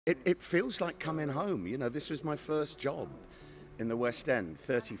It feels like coming home. You know, this was my first job in the West End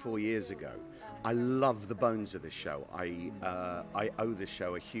 34 years ago. I love the bones of this show. I owe this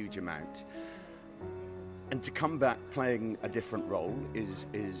show a huge amount. And to come back playing a different role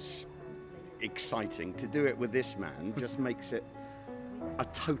is exciting. To do it with this man just makes it a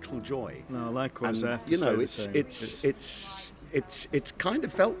total joy. No, likewise. And, I have to you know, it's it's kind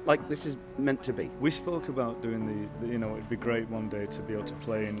of felt like this is meant to be. We spoke about doing the you know, it'd be great one day to be able to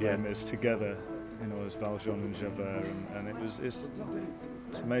play in Les Mis together, you know, as Valjean and Javert, and it's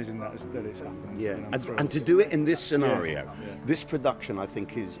amazing that it's happened. Yeah, and, and to do it in this scenario, this production I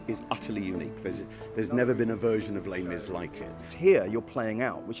think is utterly unique. There's never been a version of Les Mis like it. Here you're playing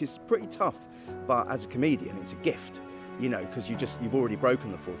out, which is pretty tough, but as a comedian it's a gift, you know, because you've already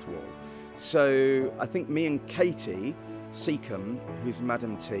broken the fourth wall. So I think me and Katy, Secombe, who's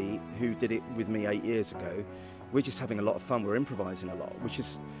Madame T, who did it with me 8 years ago, we're just having a lot of fun. We're improvising a lot, which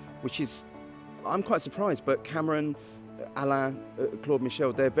is I'm quite surprised. But Cameron, Alain, Claude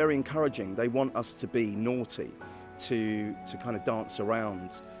Michel, they're very encouraging. They want us to be naughty, to kind of dance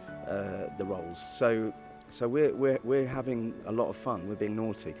around the roles. So we're having a lot of fun. We're being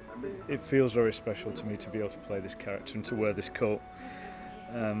naughty. It feels very special to me to be able to play this character and to wear this coat.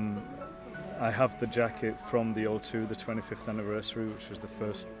 I have the jacket from the O2, the 25th anniversary, which was the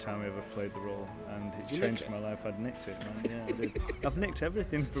first time I ever played the role, and it changed my life. I'd nicked it, man. Yeah, I did. I've nicked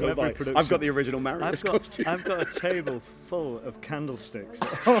everything from every production. I've got the original Marius costume. I've got a table full of candlesticks at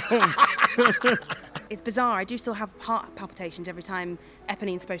home. It's bizarre. I do still have heart palpitations every time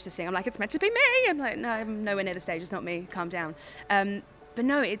Eponine's supposed to sing. I'm like, it's meant to be me. I'm like, no, I'm nowhere near the stage. It's not me. Calm down. But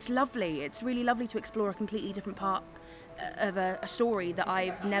no, it's lovely. It's really lovely to explore a completely different part of a story that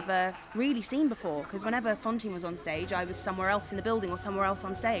I've never really seen before, because whenever Fontaine was on stage I was somewhere else in the building or somewhere else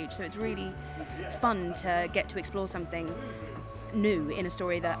on stage, so it's really fun to get to explore something new in a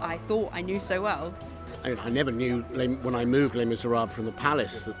story that I thought I knew so well. I never knew when I moved Les Misérables from the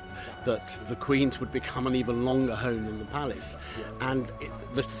Palace that the Queen's would become an even longer home than the Palace, and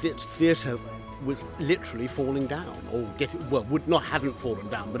the theatre was literally falling down, or hadn't fallen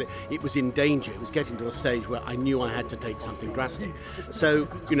down, but it was in danger. It was getting to the stage where I knew I had to take something drastic. So,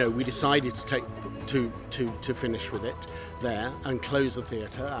 you know, we decided to finish with it there and close the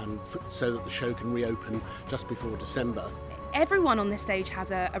theatre, and so that the show can reopen just before December. Everyone on this stage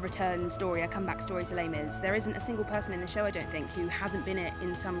has a return story, a comeback story to Les Mis. There isn't a single person in the show, I don't think, who hasn't been it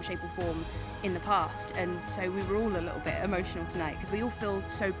in some shape or form in the past. And so we were all a little bit emotional tonight because we all feel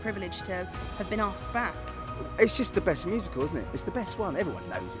so privileged to have been asked back. It's just the best musical, isn't it? It's the best one. Everyone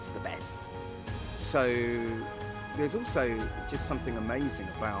knows it's the best. So there's also just something amazing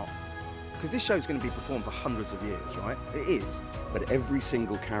about, because this show's going to be performed for hundreds of years, right? It is. But every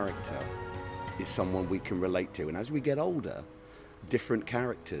single character is someone we can relate to, and as we get older, different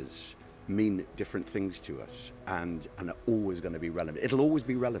characters mean different things to us, and are always going to be relevant. It'll always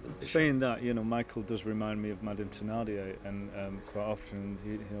be relevant. Saying that, you know, Michael does remind me of Madame Thénardier, and quite often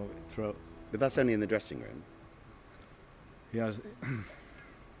he'll throw. But that's only in the dressing room. He has.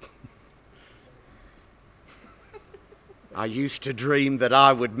 I used to dream that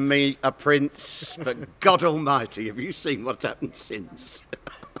I would meet a prince, but God Almighty, have you seen what's happened since?